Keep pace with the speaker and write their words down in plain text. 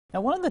Now,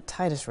 one of the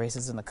tightest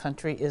races in the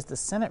country is the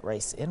Senate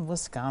race in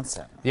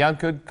Wisconsin. The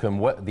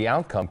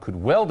outcome could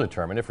well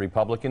determine if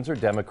Republicans or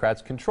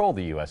Democrats control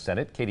the U.S.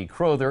 Senate. Katie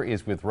Crowther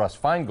is with Russ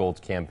Feingold's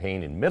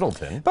campaign in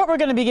Middleton. But we're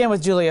going to begin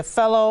with Julia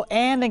Fellow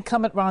and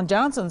incumbent Ron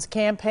Johnson's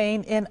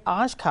campaign in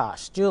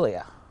Oshkosh.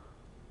 Julia.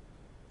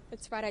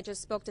 That's right. I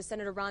just spoke to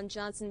Senator Ron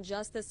Johnson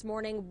just this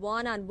morning,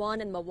 one-on-one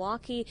in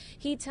Milwaukee.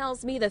 He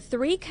tells me the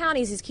 3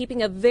 counties he's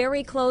keeping a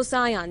very close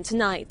eye on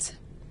tonight.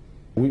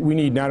 We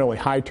need not only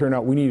high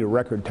turnout, we need a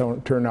record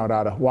turnout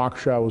out of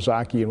Waukesha,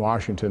 Ozaukee, and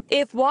Washington.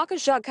 If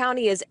Waukesha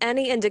County is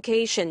any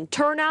indication,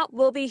 turnout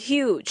will be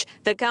huge.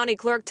 The county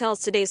clerk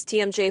tells today's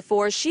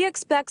TMJ4 she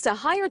expects a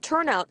higher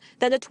turnout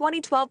than the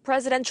 2012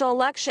 presidential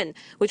election,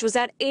 which was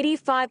at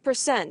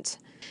 85%.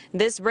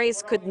 This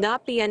race could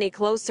not be any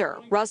closer.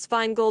 Russ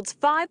Feingold's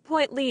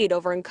 5-point lead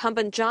over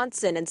incumbent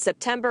Johnson in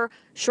September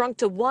shrunk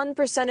to 1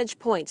 percentage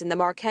point in the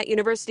Marquette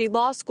University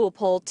Law School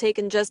poll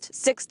taken just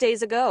 6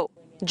 days ago.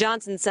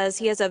 Johnson says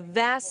he has a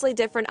vastly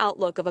different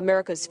outlook of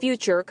America's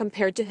future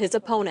compared to his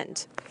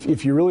opponent.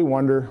 If you really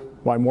wonder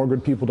why more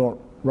good people don't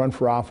run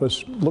for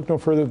office, look no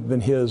further than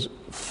his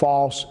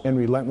false and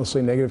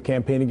relentlessly negative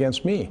campaign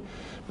against me.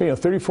 Being a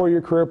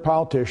 34-year career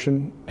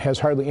politician has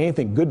hardly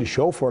anything good to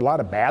show for, a lot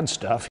of bad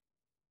stuff.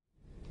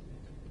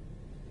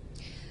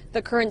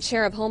 The current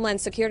chair of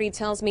Homeland Security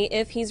tells me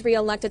if he's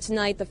reelected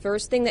tonight, the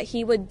first thing that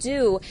he would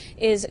do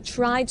is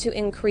try to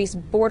increase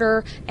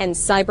border and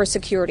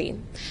cybersecurity.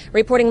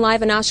 Reporting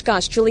live in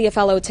Oshkosh, Julia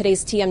Fellow,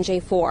 today's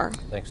TMJ4.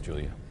 Thanks,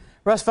 Julia.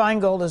 Russ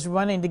Feingold is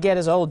running to get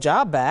his old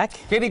job back.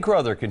 Katie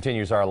Crowther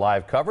continues our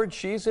live coverage.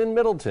 She's in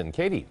Middleton.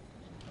 Katie.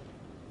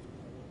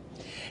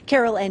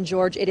 Carol and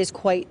George, it is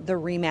quite the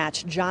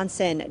rematch.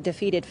 Johnson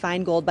defeated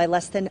Feingold by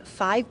less than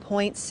 5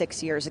 points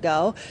 6 years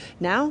ago.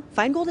 Now,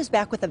 Feingold is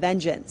back with a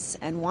vengeance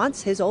and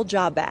wants his old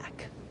job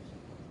back.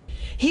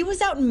 He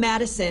was out in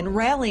Madison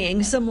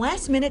rallying some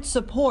last-minute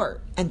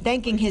support and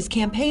thanking his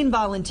campaign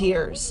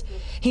volunteers.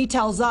 He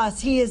tells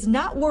us he is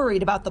not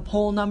worried about the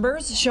poll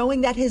numbers,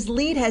 showing that his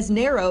lead has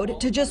narrowed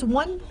to just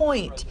 1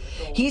 point.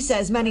 He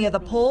says many of the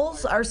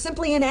polls are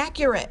simply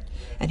inaccurate,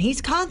 and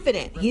he's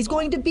confident he's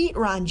going to beat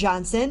Ron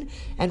Johnson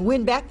and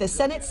win back the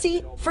Senate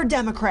seat for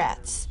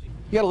Democrats.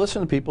 You got to listen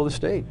to people of the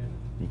state.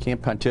 You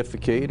can't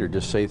pontificate or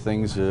just say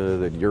things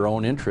that your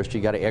own interest.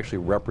 You got to actually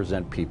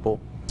represent people.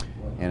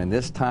 And in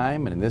this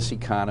time and in this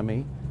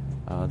economy,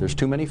 there's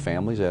too many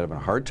families that have a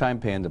hard time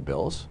paying the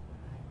bills,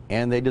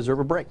 and they deserve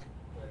a break.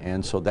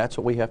 And so that's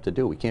what we have to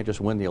do. We can't just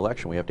win the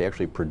election. We have to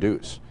actually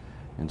produce.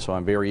 And so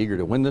I'm very eager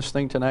to win this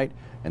thing tonight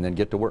and then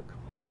get to work.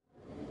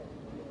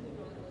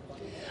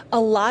 A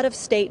lot of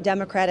state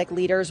Democratic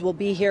leaders will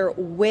be here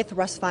with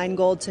Russ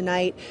Feingold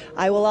tonight.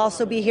 I will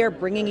also be here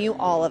bringing you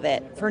all of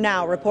it. For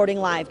now, reporting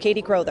live,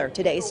 Katie Crowther,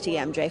 today's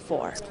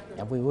TMJ4.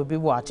 And we will be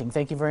watching.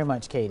 Thank you very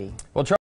much, Katie. Well,